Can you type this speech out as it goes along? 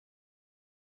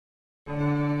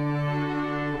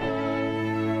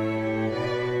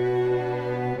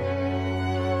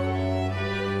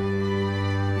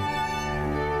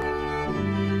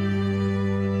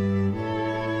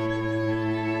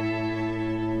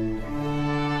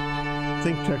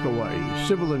ThinkTech Hawaii.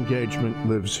 Civil engagement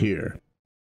lives here.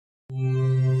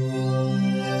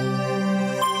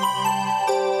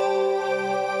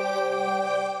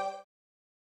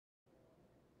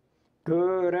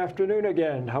 Good afternoon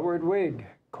again. Howard Wiig,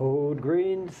 Code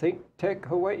Green ThinkTech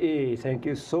Hawaii. Thank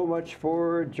you so much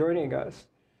for joining us.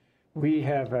 We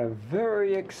have a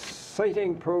very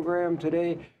exciting program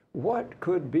today. What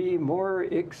could be more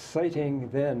exciting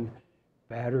than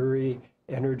battery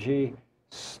energy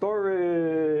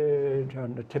storage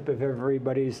on the tip of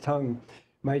everybody's tongue?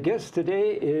 My guest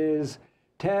today is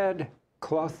Tad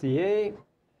Glauthier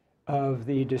of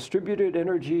the Distributed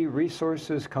Energy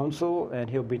Resources Council, and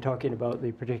he'll be talking about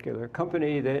the particular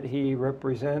company that he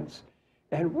represents.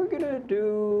 And we're going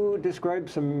to describe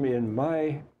some, in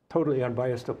my totally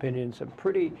unbiased opinion, some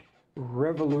pretty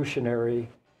revolutionary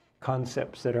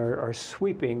concepts that are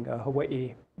sweeping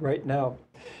Hawaii right now.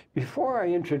 Before I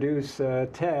introduce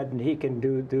Tad, and he can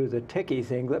do the techie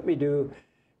thing, let me do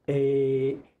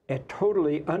a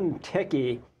totally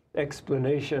untechie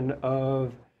explanation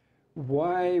of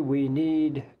why we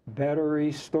need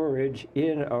battery storage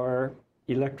in our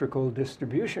electrical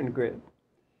distribution grid.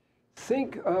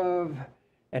 Think of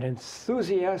an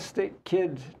enthusiastic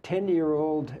kid,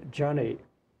 10-year-old Johnny,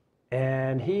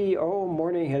 and he all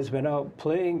morning has been out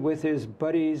playing with his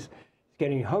buddies,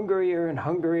 getting hungrier and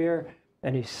hungrier,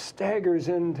 and he staggers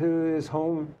into his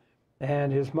home,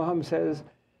 and his mom says,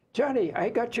 "Johnny, I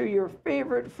got you your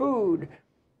favorite food,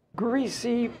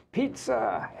 greasy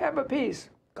pizza. Have a piece."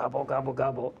 Gobble, gobble,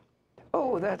 gobble.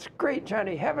 "Oh, that's great,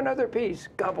 Johnny. Have another piece."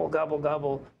 Gobble, gobble,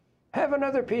 gobble. "Have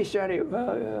another piece, Johnny."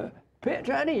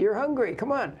 "Johnny, you're hungry.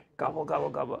 Come on." Gobble, gobble,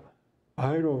 gobble.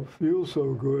 "I don't feel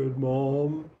so good,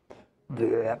 Mom."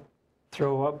 Blech.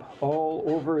 Throw up all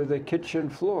over the kitchen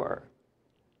floor.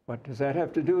 What does that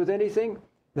have to do with anything?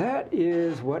 That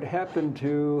is what happened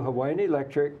to Hawaiian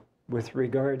Electric with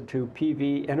regard to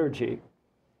PV energy.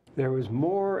 There was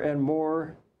more and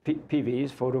more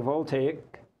PVs, photovoltaic,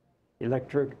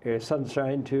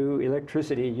 sunshine to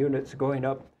electricity units going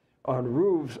up on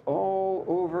roofs all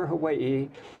over Hawaii,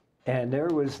 and there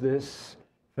was this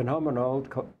phenomenon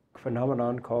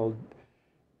called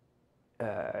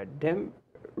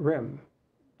REM,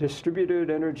 distributed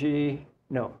energy,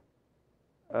 net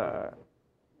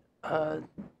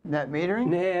metering?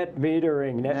 Net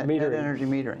metering. Net energy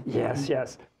metering. Yes,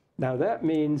 yes. Now that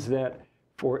means that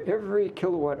for every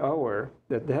kilowatt hour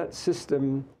that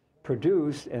system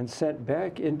produced and sent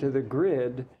back into the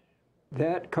grid,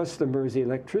 that customer's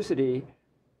electricity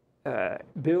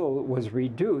bill was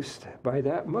reduced by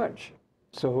that much.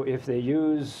 So if they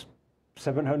use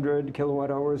 700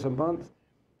 kilowatt hours a month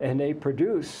and they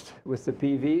produced with the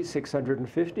PV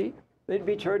 650, they'd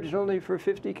be charged only for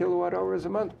 50 kilowatt hours a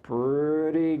month.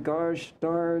 Pretty gosh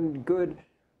darn good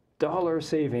dollar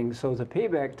savings. So the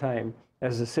payback time,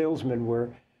 as the salesmen were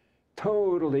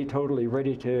totally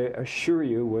ready to assure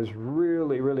you, was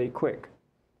really quick.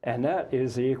 And that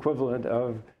is the equivalent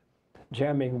of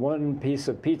jamming one piece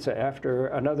of pizza after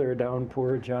another down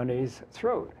poor Johnny's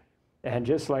throat. And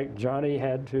just like Johnny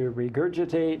had to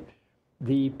regurgitate,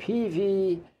 the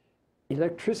PV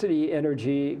electricity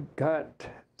energy got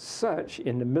such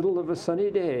in the middle of a sunny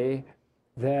day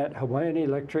that Hawaiian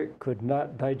Electric could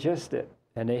not digest it.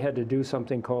 And they had to do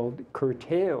something called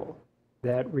curtail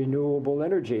that renewable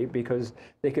energy, because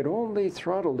they could only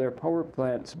throttle their power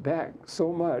plants back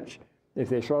so much. If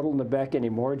they throttled them back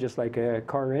anymore, just like a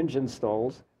car engine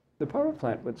stalls, the power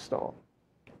plant would stall.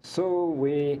 So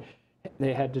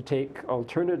they had to take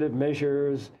alternative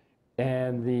measures,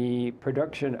 and the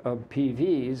production of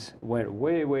PVs went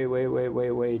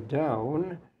way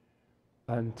down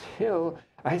until,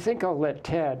 I think I'll let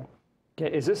Tad,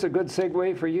 is this a good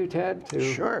segue for you, Tad, to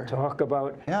Sure. talk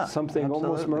about something absolutely.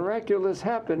 Almost miraculous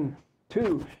happened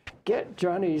to get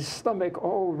Johnny's stomach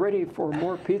all ready for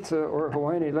more pizza, or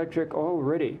Hawaiian Electric all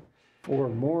ready for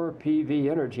more PV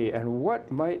energy? And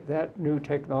what might that new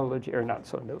technology, or not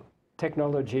so new,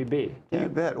 technology be? You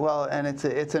bet. Well, and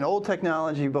it's an old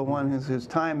technology, but one whose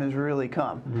time has really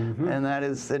come, and that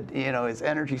is is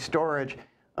energy storage.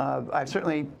 I've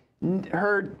certainly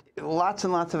heard lots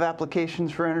and lots of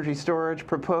applications for energy storage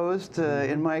proposed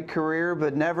in my career,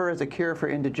 but never as a cure for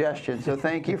indigestion. So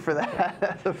thank you for that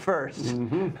at the first.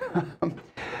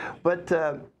 But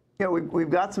we've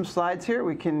got some slides here.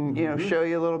 We can show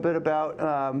you a little bit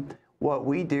about what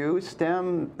we do.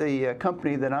 STEM, the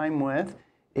company that I'm with,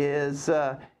 is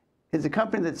a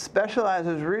company that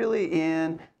specializes really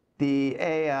in the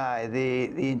AI,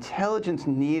 the intelligence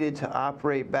needed to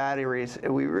operate batteries.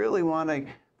 We really want to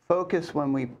focus,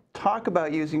 when we talk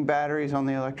about using batteries on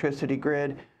the electricity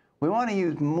grid, we want to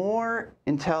use more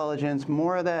intelligence,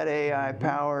 more of that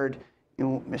AI-powered,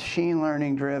 machine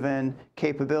learning-driven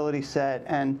capability set,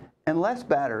 and less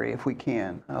battery if we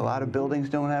can. A lot of buildings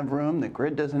don't have room. The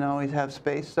grid doesn't always have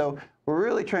space. So we're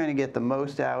really trying to get the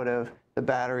most out of the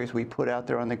batteries we put out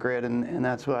there on the grid, and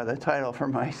that's why the title for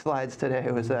my slides today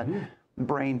was that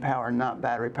brain power, not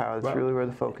battery power. That's really where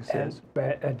the focus is.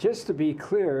 But just to be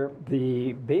clear,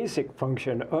 the basic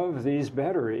function of these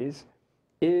batteries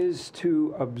is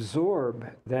to absorb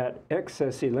that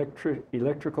excess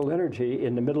electrical energy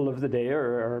in the middle of the day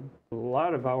or a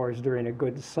lot of hours during a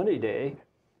good sunny day,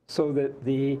 so that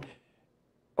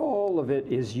all of it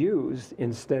is used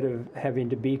instead of having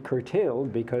to be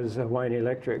curtailed because Hawaiian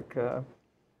Electric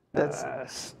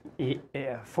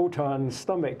photon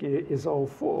stomach is all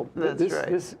full.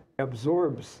 This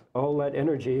absorbs all that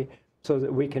energy so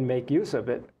that we can make use of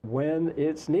it when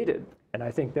it's needed. And I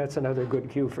think that's another good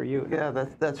cue for you. Yeah,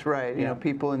 that's right. You know,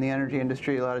 people in the energy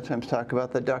industry a lot of times talk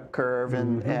about the duck curve,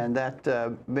 and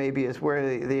that maybe is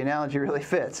where the analogy really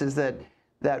fits, is that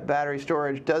battery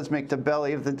storage does make the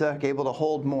belly of the duck able to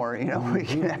hold more. You know, we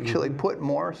can actually put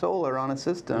more solar on a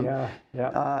system,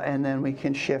 and then we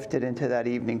can shift it into that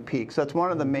evening peak. So that's one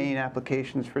of the main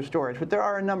applications for storage. But there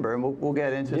are a number, and we'll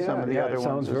get into some of the other ones as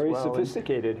well. Sounds very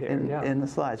sophisticated here. In the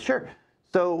slides. Sure.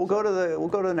 So we'll go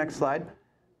to the next slide.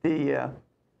 The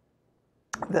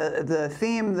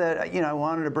theme that I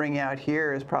wanted to bring out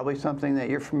here is probably something that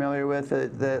you're familiar with,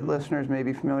 that listeners may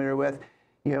be familiar with.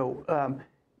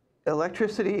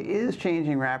 Electricity is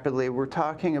changing rapidly. We're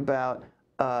talking about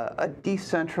a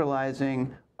decentralizing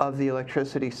of the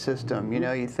electricity system. You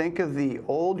know, you think of the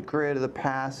old grid of the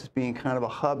past as being kind of a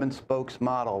hub and spokes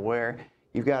model, where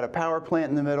you've got a power plant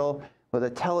in the middle with a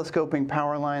telescoping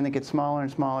power line that gets smaller and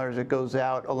smaller as it goes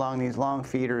out along these long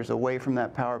feeders away from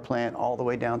that power plant all the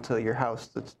way down to your house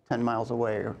that's 10 miles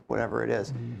away or whatever it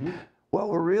is. Well,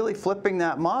 we're really flipping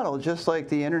that model, just like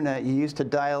the internet. You used to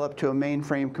dial up to a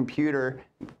mainframe computer,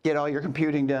 get all your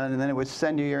computing done, and then it would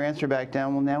send you your answer back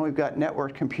down. Well, now we've got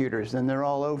network computers, and they're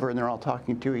all over, and they're all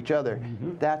talking to each other.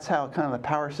 That's how kind of the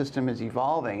power system is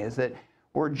evolving, is that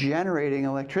we're generating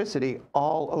electricity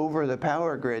all over the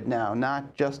power grid now,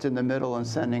 not just in the middle and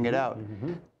sending it out.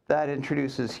 That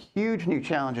introduces huge new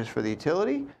challenges for the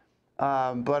utility,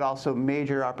 but also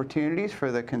major opportunities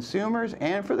for the consumers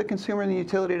and for the consumer and the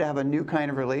utility to have a new kind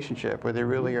of relationship where they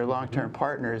really are long-term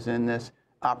partners in this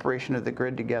operation of the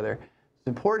grid together. It's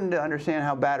important to understand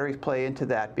how batteries play into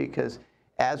that, because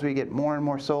as we get more and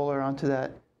more solar onto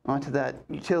that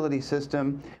utility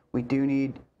system, we do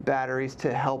need batteries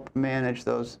to help manage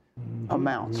those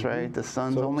amounts, right? The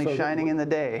sun's only shining in the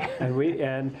day.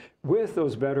 And with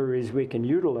those batteries, we can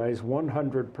utilize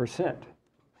 100%.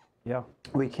 Yeah,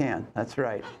 we can. That's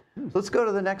right. Let's go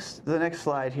to the next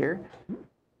slide here.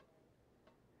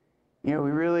 You know,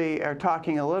 we really are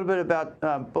talking a little bit about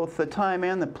both the time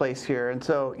and the place here. And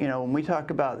so, you know, when we talk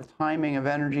about the timing of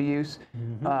energy use,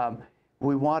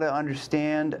 we want to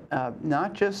understand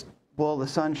not just, well, the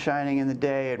sun's shining in the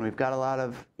day and we've got a lot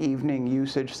of evening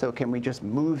usage, so can we just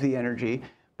move the energy?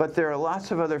 But there are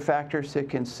lots of other factors to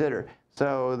consider.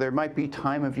 So there might be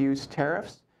time of use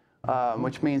tariffs,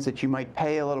 which means that you might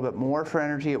pay a little bit more for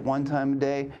energy at one time of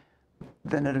day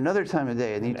than at another time of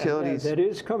day. And the utilities... That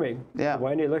is coming. Yeah.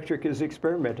 Hawaiian Electric is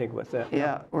experimenting with that.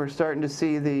 Yeah, we're starting to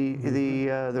see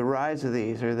the rise of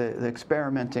these, or the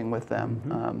experimenting with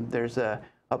them. There's a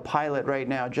pilot right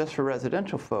now just for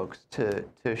residential folks to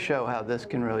show how this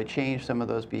can really change some of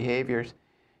those behaviors.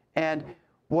 And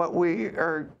what we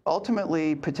are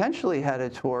ultimately potentially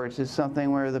headed towards is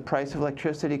something where the price of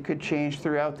electricity could change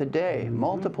throughout the day,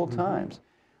 multiple times.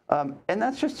 And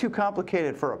that's just too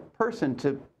complicated for a person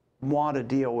to want to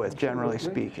deal with, generally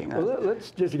speaking. Well,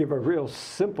 let's just give a real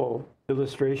simple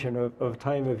illustration of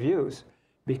time of use.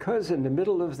 Because in the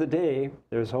middle of the day,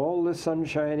 there's all this sun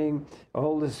shining,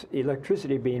 all this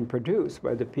electricity being produced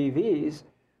by the PVs,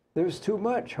 there's too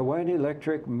much. Hawaiian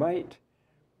Electric might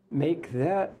make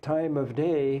that time of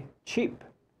day cheap.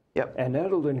 Yep. And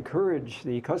that'll encourage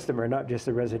the customer, not just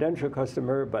the residential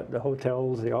customer, but the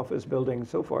hotels, the office buildings,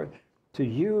 so forth, to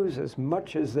use as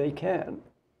much as they can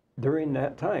during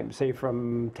that time, say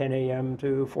from 10 a.m.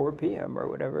 to 4 p.m. or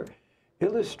whatever.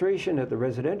 Illustration at the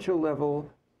residential level,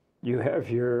 you have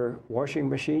your washing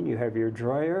machine, you have your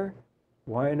dryer.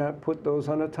 Why not put those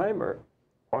on a timer?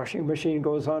 Washing machine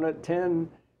goes on at 10,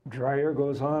 dryer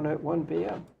goes on at 1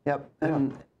 p.m. Yep,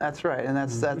 and that's right, and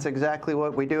that's exactly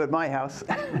what we do at my house.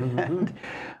 And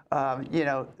you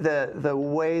know, the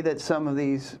way that some of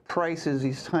these prices,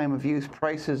 these time of use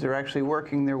prices, are actually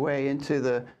working their way into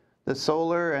the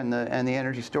solar and the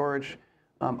energy storage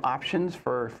options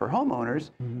for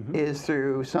homeowners is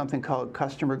through something called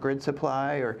customer grid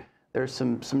supply, or there's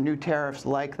some new tariffs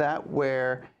like that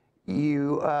where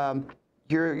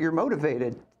you're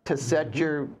motivated to set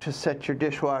your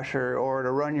dishwasher or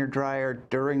to run your dryer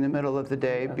during the middle of the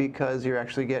day because you're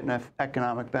actually getting an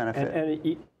economic benefit.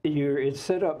 And it's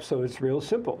set up so it's real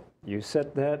simple. You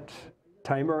set that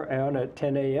timer on at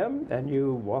 10 a.m. and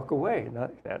you walk away.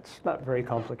 That's not very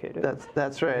complicated.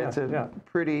 That's right. It's a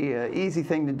pretty easy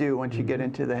thing to do once you get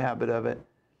into the habit of it.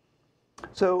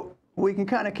 So we can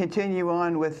kind of continue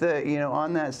on with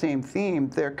on that same theme.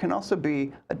 There can also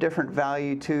be a different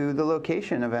value to the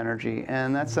location of energy,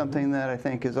 and that's something that I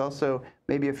think is also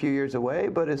maybe a few years away,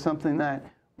 but is something that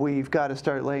we've got to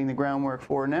start laying the groundwork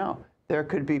for now. There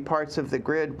could be parts of the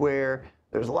grid where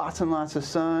there's lots and lots of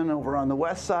sun over on the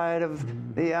west side of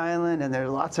the island, and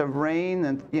there's lots of rain,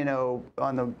 and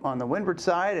on the windward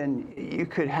side, and you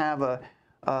could have a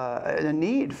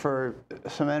need for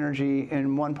some energy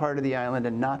in one part of the island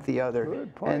and not the other.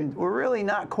 Good point. And we're really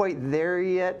not quite there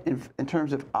yet in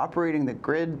terms of operating the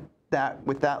grid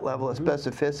with that level of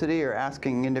specificity, or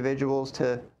asking individuals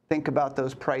to think about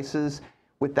those prices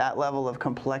with that level of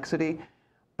complexity.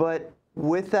 But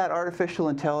with that artificial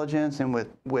intelligence and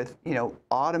with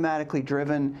automatically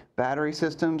driven battery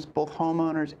systems, both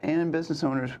homeowners and business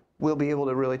owners will be able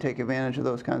to really take advantage of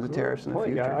those kinds of tariffs in the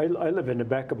future. Yeah, I live in the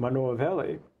back of Manoa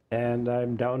Valley, and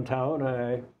I'm downtown.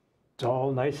 It's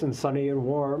all nice and sunny and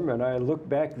warm, and I look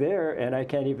back there, and I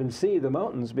can't even see the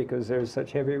mountains because there's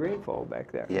such heavy rainfall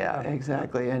back there. Yeah,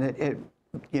 exactly. And it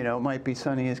might be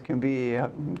sunny as can be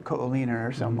out in Ko'olina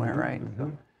or somewhere, right?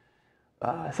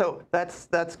 So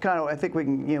that's kind of, I think we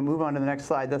can move on to the next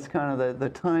slide. That's kind of the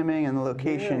timing and the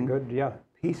location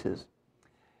pieces.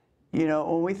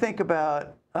 When we think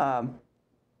about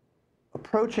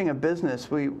approaching a business,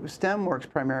 STEM works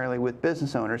primarily with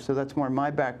business owners, so that's more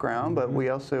my background, but we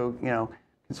also can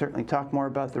certainly talk more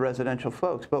about the residential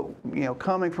folks. But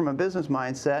coming from a business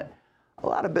mindset, a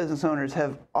lot of business owners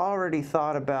have already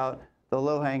thought about the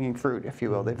low-hanging fruit, if you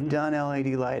will. They've done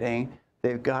LED lighting,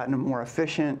 they've gotten a more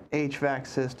efficient HVAC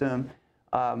system,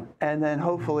 and then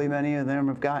hopefully many of them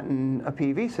have gotten a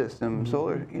PV system,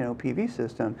 solar PV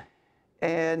system.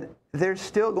 And there's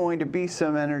still going to be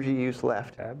some energy use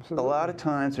left. Absolutely. A lot of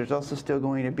times there's also still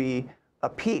going to be a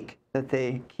peak that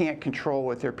they can't control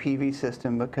with their PV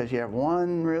system because you have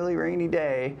one really rainy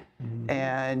day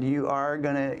and you're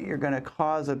gonna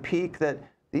cause a peak that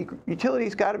the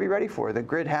utility's got to be ready for. The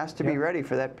grid has to be ready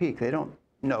for that peak. They don't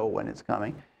know when it's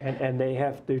coming. And they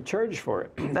have to charge for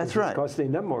it. That's right. It's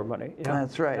costing them more money.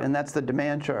 That's right. And that's the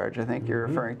demand charge I think you're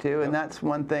referring to. And that's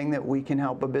one thing that we can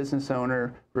help a business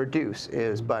owner reduce,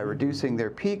 is by reducing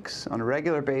their peaks on a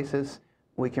regular basis.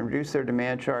 We can reduce their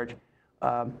demand charge.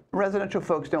 Residential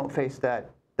folks don't face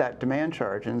that demand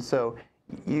charge. And so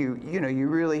you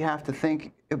really have to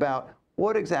think about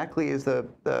what exactly is the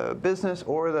business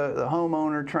or the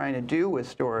homeowner trying to do with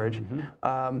storage.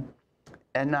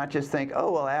 And not just think,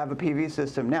 oh, well, I have a PV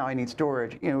system, now I need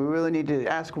storage. We really need to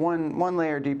ask one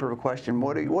layer deeper of a question.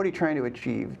 What are you trying to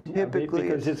achieve? Typically,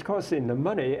 because it's costing them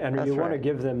money, and you want to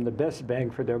give them the best bang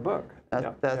for their buck.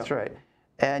 That's right.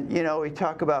 And we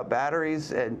talk about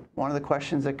batteries, and one of the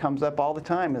questions that comes up all the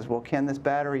time is, well, can this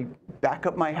battery back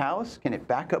up my house? Can it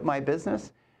back up my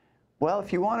business? Well,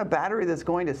 if you want a battery that's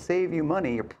going to save you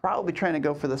money, you're probably trying to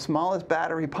go for the smallest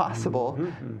battery possible,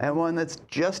 and one that's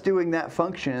just doing that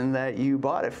function that you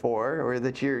bought it for, or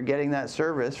that you're getting that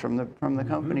service from the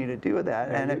company to do that.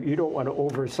 And you don't want to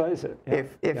oversize it.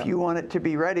 If you want it to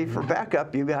be ready for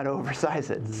backup, you've got to oversize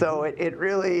it. So it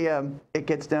really it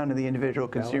gets down to the individual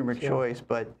consumer choice,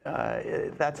 but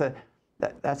that's a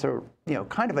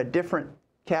kind of a different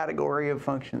category of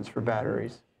functions for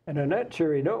batteries. And on that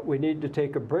cheery note, we need to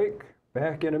take a break.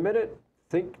 Back in a minute.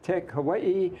 ThinkTech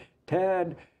Hawaii,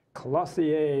 Tad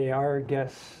Glauthier, our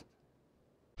guest.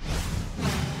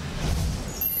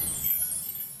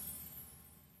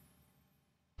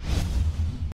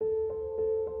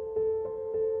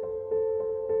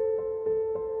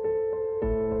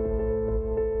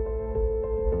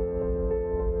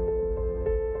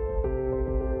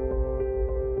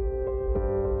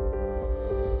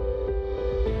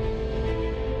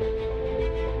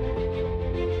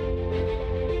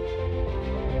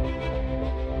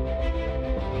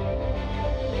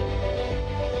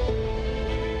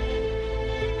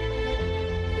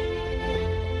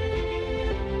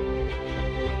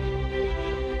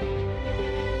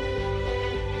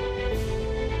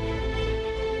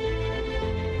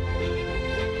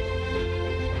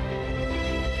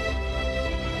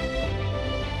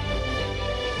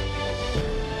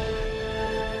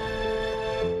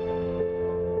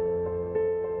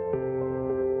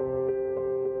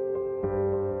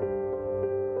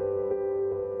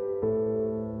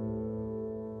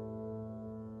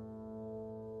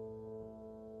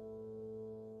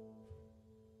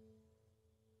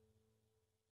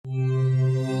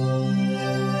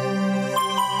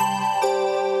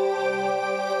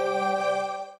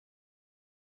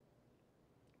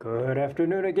 Good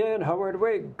afternoon again. Howard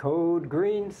Wiig, Code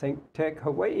Green, ThinkTech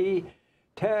Hawaii.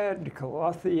 Tad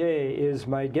Glauthier is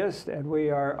my guest, and we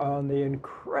are on the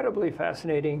incredibly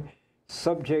fascinating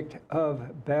subject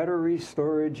of battery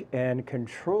storage and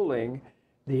controlling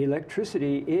the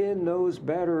electricity in those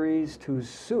batteries to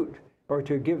suit or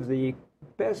to give the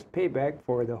best payback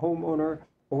for the homeowner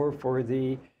or for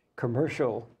the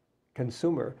commercial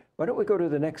consumer. Why don't we go to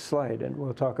the next slide and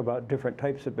we'll talk about different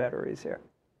types of batteries here.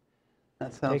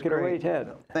 That sounds Take it away,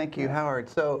 Ted. Thank you, Howard.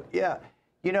 So, yeah,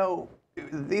 you know,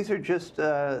 these are just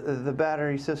the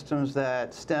battery systems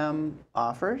that STEM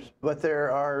offers, but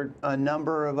there are a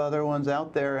number of other ones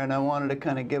out there, and I wanted to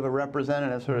kind of give a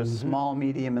representative, sort of small,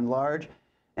 medium, and large.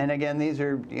 And again, these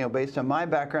are, you know, based on my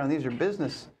background, these are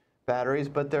business batteries,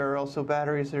 but there are also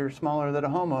batteries that are smaller that a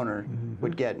homeowner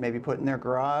would get, maybe put in their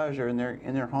garage or in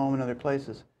their home and other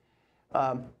places.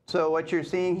 So what you're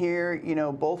seeing here, you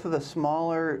know, both of the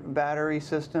smaller battery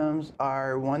systems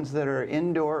are ones that are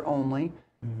indoor only.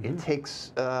 It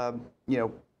takes, you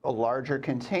know, a larger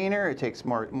container. It takes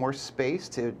more space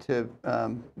to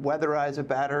weatherize a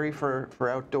battery for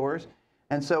outdoors.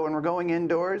 And so when we're going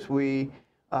indoors, we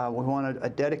want a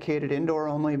dedicated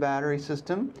indoor-only battery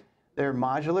system. They're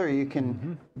modular. You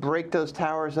can break those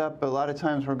towers up. A lot of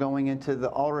times we're going into the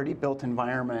already built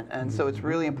environment. And so it's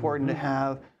really important to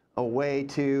have a way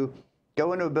to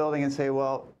go into a building and say,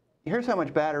 well, here's how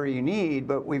much battery you need,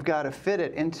 but we've got to fit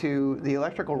it into the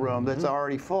electrical room that's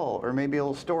already full, or maybe a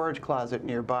little storage closet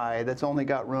nearby that's only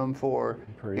got room for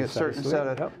a certain set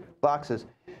of boxes.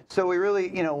 So we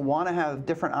really, you know, want to have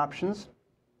different options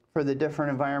for the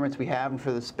different environments we have and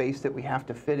for the space that we have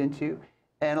to fit into.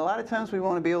 And a lot of times we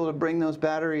want to be able to bring those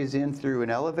batteries in through an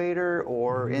elevator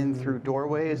or in through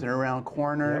doorways and around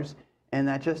corners. And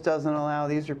that just doesn't allow,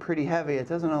 these are pretty heavy, it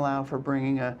doesn't allow for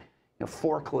bringing a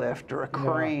forklift or a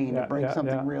crane to bring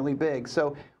something really big.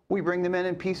 So we bring them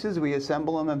in pieces, we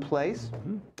assemble them in place,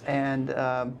 and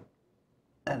a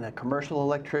commercial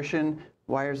electrician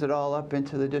wires it all up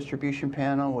into the distribution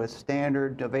panel with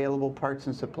standard available parts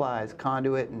and supplies,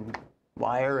 conduit and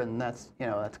wire, and that's, you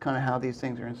know, that's kind of how these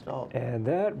things are installed. And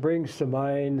that brings to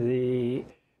mind the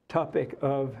topic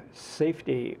of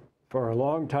safety. For a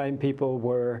long time, people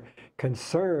were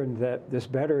concerned that this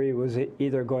battery was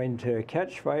either going to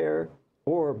catch fire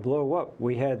or blow up.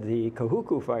 We had the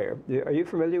Kahuku fire. Are you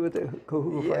familiar with the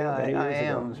Kahuku fire? Yeah, I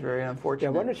am. It's very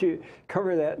unfortunate. Yeah, why don't you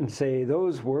cover that and say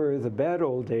those were the bad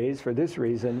old days for this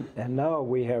reason, and now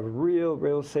we have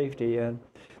real safety. And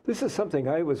this is something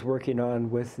I was working on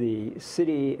with the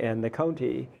city and the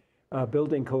county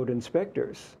building code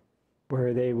inspectors,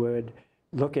 where they would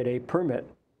look at a permit,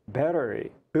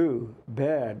 battery, ooh,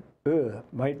 bad,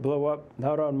 might blow up,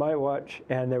 not on my watch.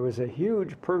 And there was a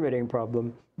huge permitting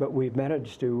problem, but we've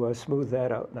managed to smooth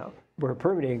that out now, where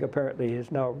permitting apparently is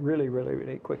now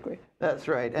really quickly. That's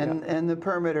right. And the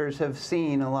permitters have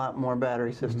seen a lot more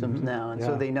battery systems now, and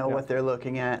so they know what they're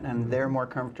looking at, and they're more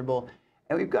comfortable.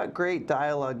 And we've got great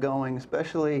dialogue going,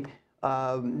 especially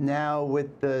now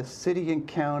with the city and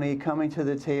county coming to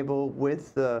the table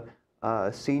with the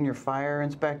senior fire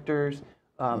inspectors,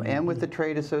 and with the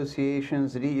trade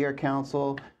associations, the DER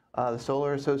Council, the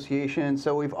Solar Association.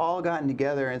 So we've all gotten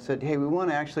together and said, hey, we want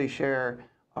to actually share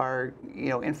our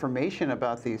information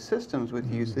about these systems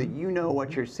with you so that you know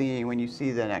what you're seeing when you see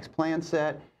the next plan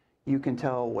set. You can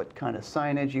tell what kind of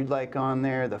signage you'd like on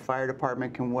there. The fire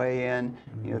department can weigh in.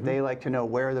 You know, they like to know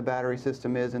where the battery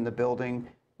system is in the building,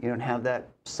 and have that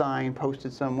sign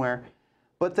posted somewhere.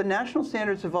 But the national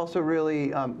standards have also really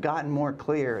gotten more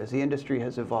clear as the industry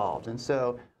has evolved. And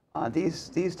so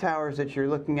these towers that you're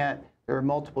looking at, there are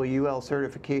multiple UL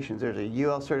certifications. There's a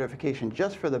UL certification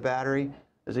just for the battery.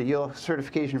 There's a UL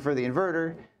certification for the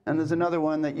inverter. And there's another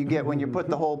one that you get when you put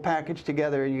the whole package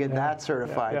together and you get that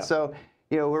certified. So,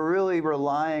 we're really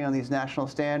relying on these national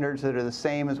standards that are the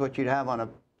same as what you'd have on a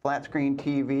flat screen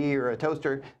TV or a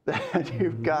toaster that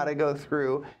you've got to go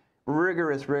through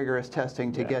rigorous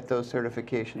testing to get those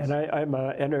certifications. And I'm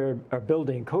a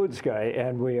building codes guy,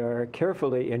 and we are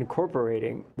carefully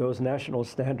incorporating those national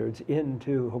standards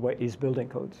into Hawaii's building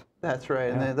codes. That's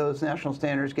right, and those national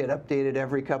standards get updated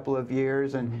every couple of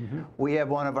years, and we have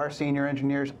one of our senior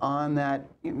engineers on that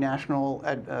National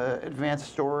Advanced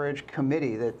Storage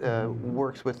Committee that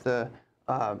works with the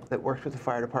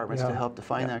fire departments to help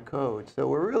define that code. So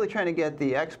we're really trying to get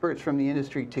the experts from the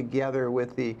industry together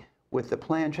with the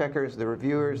plan checkers, the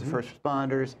reviewers, the first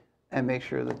responders, and make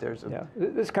sure that there's a...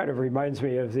 This kind of reminds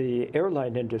me of the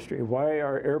airline industry. Why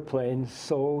are airplanes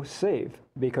so safe?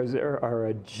 Because there are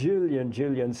a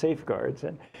jillion safeguards,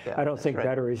 and I don't think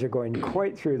batteries are going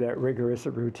quite through that rigorous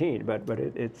routine, but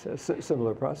it's a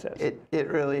similar process. It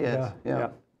really is.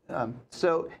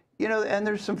 So, you know, and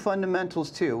there's some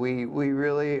fundamentals too. We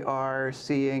really are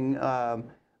seeing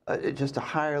just a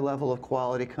higher level of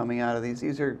quality coming out of these.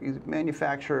 These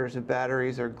manufacturers of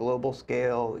batteries are global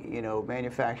scale, you know,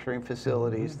 manufacturing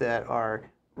facilities that are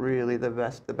really the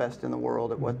best in the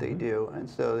world at what they do. And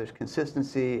so there's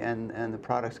consistency, and the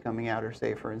products coming out are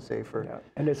safer and safer. Yeah.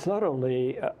 And it's not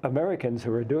only Americans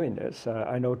who are doing this.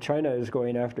 I know China is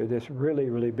going after this really,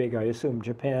 really big. I assume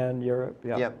Japan, Europe.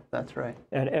 Yeah. Yep, that's right.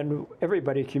 And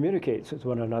everybody communicates with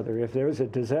one another. If there's a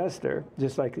disaster,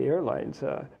 just like the airlines,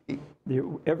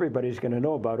 everybody's going to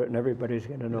know about it, and everybody's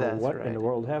going to know what in the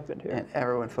world happened here. And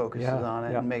everyone focuses on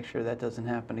it and make sure that doesn't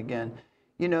happen again.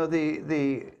 You know,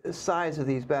 the size of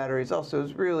these batteries also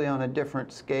is really on a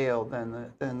different scale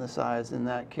than the size in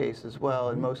that case as well.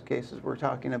 In most cases, we're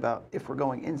talking about, if we're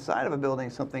going inside of a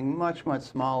building, something much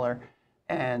smaller,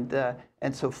 and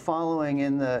so following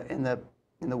in the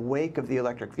wake of the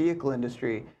electric vehicle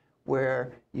industry,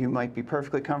 where you might be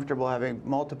perfectly comfortable having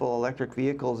multiple electric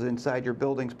vehicles inside your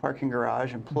building's parking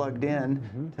garage and plugged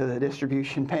in to the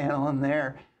distribution panel in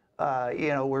there. You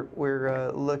know,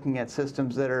 we're looking at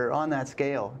systems that are on that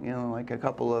scale, you know, like a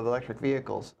couple of electric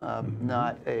vehicles,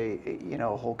 not a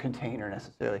whole container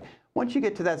necessarily. Once you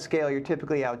get to that scale, you're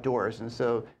typically outdoors, and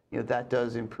so, you know, that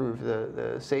does improve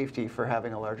the safety for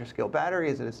having a larger scale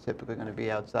battery, as it is typically going to be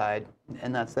outside.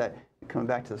 And that's that, coming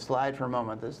back to the slide for a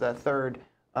moment, there's that third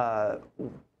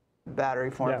battery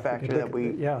form factor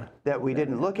that we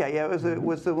didn't look at. Yeah, it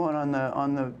was the one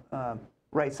on the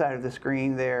right side of the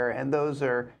screen there, and those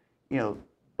are, you know,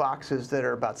 boxes that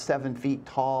are about 7 feet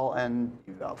tall and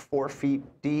about 4 feet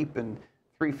deep and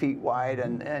 3 feet wide,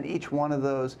 and each one of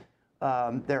those,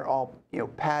 they're all, you know,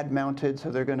 pad mounted,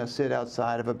 so they're going to sit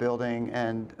outside of a building,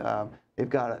 and they've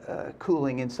got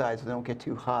cooling inside so they don't get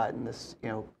too hot in this, you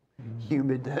know,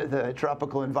 humid, the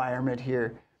tropical environment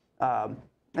here, and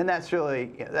that's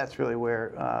really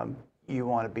where you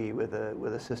want to be with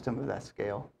a system of that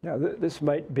scale. Yeah, this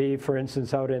might be, for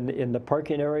instance, out in the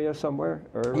parking area somewhere.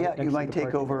 Or yeah, you might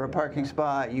take over a parking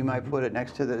spot. You might put it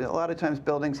next to a lot of times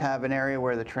buildings have an area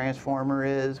where the transformer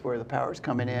is, where the power's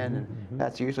coming in, and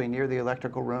that's usually near the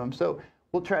electrical room. So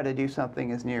we'll try to do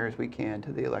something as near as we can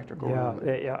to the electrical room.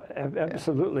 Yeah,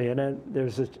 absolutely. And then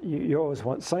there's you always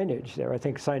want signage there. I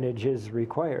think signage is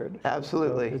required.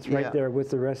 Absolutely. So it's right there with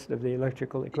the rest of the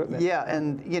electrical equipment. Yeah,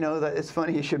 and you know, it's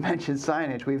funny you should mention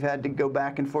signage. We've had to go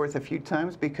back and forth a few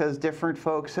times because different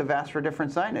folks have asked for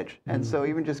different signage. And so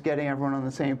even just getting everyone on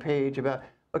the same page about,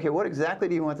 okay, what exactly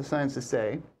do you want the signs to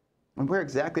say? And where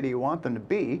exactly do you want them to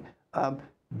be?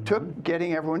 Took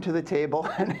getting everyone to the table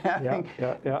and having,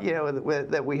 you know,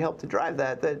 that we helped to drive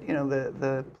that, you know,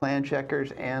 the plan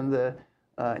checkers and the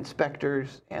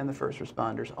inspectors and the first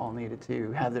responders all needed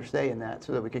to have their say in that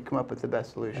so that we could come up with the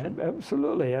best solution.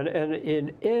 Absolutely. And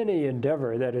in any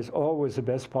endeavor, that is always the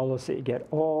best policy. Get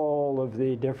all of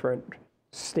the different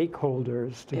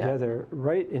stakeholders together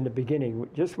right in the beginning,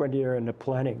 just when you're in the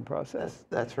planning process.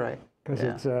 That's right.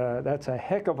 Because that's a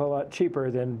heck of a lot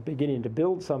cheaper than beginning to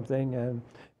build something, and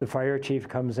the fire chief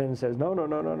comes in and says, no.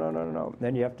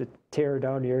 Then you have to tear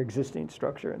down your existing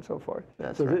structure and so forth.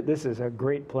 So this is a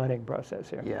great planning process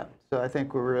here. Yeah. So I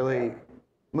think we're really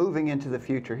moving into the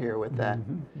future here with that.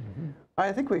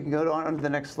 I think we can go on to the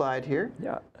next slide here.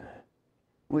 Yeah.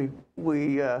 We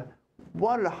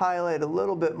wanted to highlight a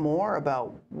little bit more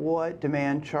about what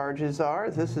demand charges are.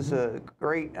 This is a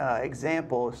great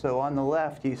example. So on the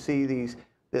left, you see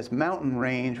this mountain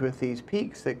range with these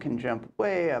peaks that can jump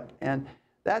way up, and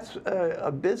that's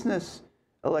a business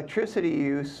electricity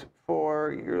use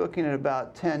for, you're looking at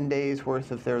about 10 days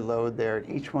worth of their load there.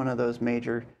 Each one of those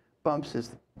major bumps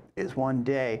is 1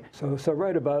 day. So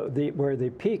right about where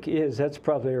the peak is, that's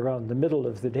probably around the middle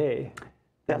of the day.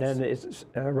 And then it's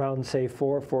around, say,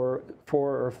 4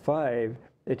 or 5,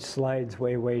 it slides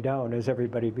way down as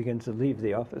everybody begins to leave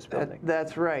the office building.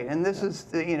 That's right. And this is,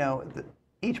 you know,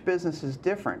 each business is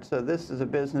different. So this is a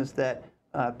business that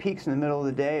peaks in the middle of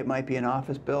the day. It might be an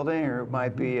office building, or it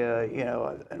might be you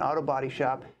know, an auto body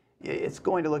shop. It's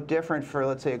going to look different for,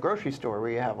 let's say, a grocery store where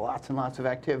you have lots and lots of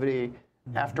activity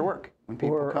after work when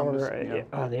people come. Or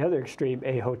on the other extreme,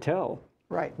 a hotel.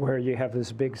 Right. Where you have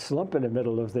this big slump in the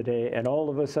middle of the day, and all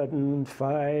of a sudden,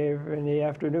 5 in the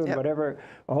afternoon, whatever,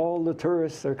 all the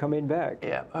tourists are coming back.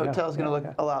 Yeah, a hotel's going to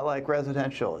look a lot like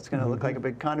residential. It's going to look like a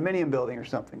big condominium building or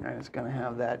something, right? It's going to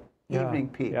have that evening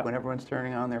peak when everyone's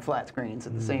turning on their flat screens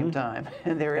at the same time,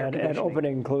 and they're and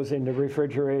opening and closing the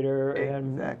refrigerator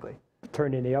and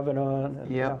turning the oven on.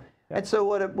 And, And so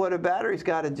what a battery's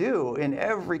got to do in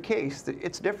every case,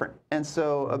 it's different. And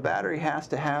so a battery has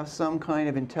to have some kind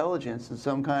of intelligence and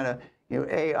some kind of, you know,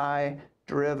 AI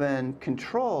driven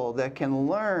control that can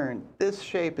learn this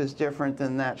shape is different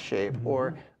than that shape,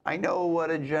 or I know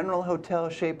what a general hotel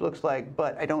shape looks like,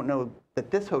 but I don't know that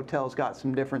this hotel's got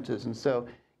some differences. And so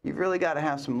you've really got to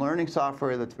have some learning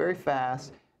software that's very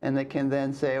fast and that can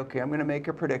then say, okay, I'm going to make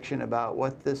a prediction about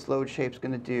what this load shape's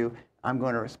going to do. I'm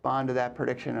going to respond to that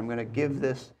prediction. I'm going to give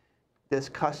this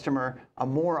customer a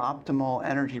more optimal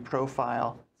energy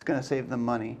profile. It's going to save them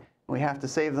money. We have to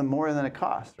save them more than it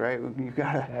costs, right? You've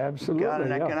got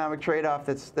an economic trade-off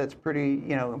that's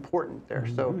pretty important there.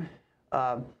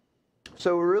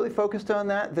 So we're really focused on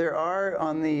that. There are,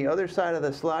 on the other side of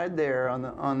the slide there,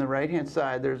 on the right-hand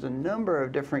side, there's a number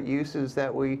of different uses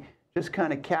that we just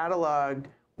kind of cataloged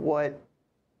what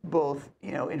both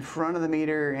in front of the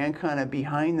meter and kind of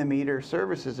behind the meter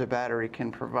services a battery can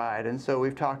provide. And so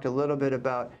we've talked a little bit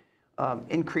about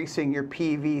increasing your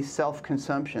PV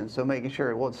self-consumption. So making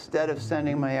sure, well, instead of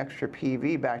sending my extra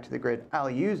PV back to the grid,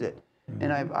 I'll use it.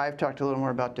 And I've talked a little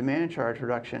more about demand charge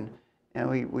reduction.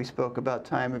 And we spoke about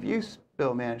time of use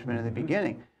bill management in the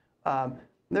beginning.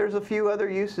 There's a few other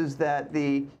uses that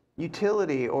the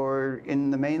utility or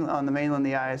on the mainland,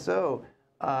 the ISO,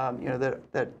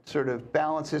 that sort of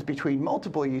balances between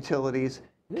multiple utilities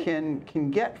can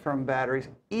get from batteries,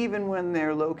 even when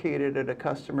they're located at a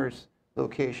customer's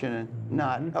location and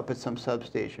not up at some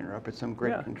substation or up at some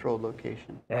grid-controlled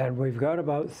location. And we've got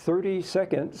about 30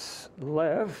 seconds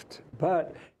left,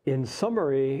 but in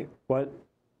summary, what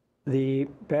the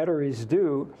batteries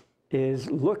do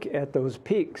is look at those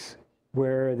peaks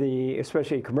where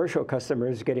especially commercial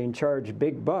customers getting charged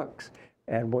big bucks,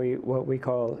 and what we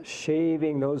call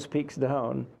shaving those peaks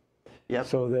down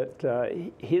so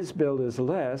that his bill is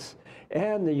less,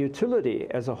 and the utility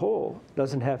as a whole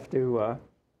doesn't have to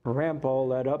ramp all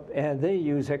that up, and they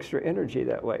use extra energy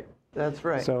that way. That's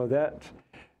right. So that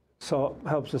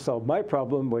helps us solve my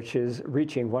problem, which is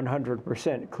reaching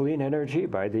 100% clean energy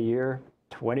by the year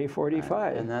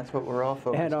 2045. And that's what we're all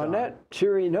focused on. And on that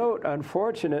cheery note,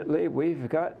 unfortunately, we've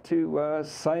got to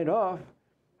sign off.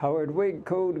 Howard Wiig,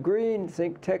 Code Green,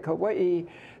 ThinkTech Hawaii.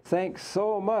 Thanks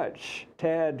so much,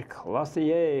 Tad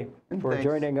Glauthier, for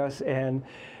joining us and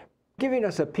giving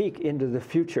us a peek into the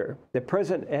future, the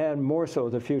present and more so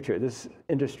the future. This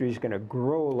industry is going to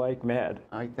grow like mad.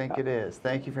 I think it is.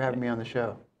 Thank you for having me on the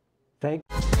show. Thank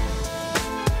you.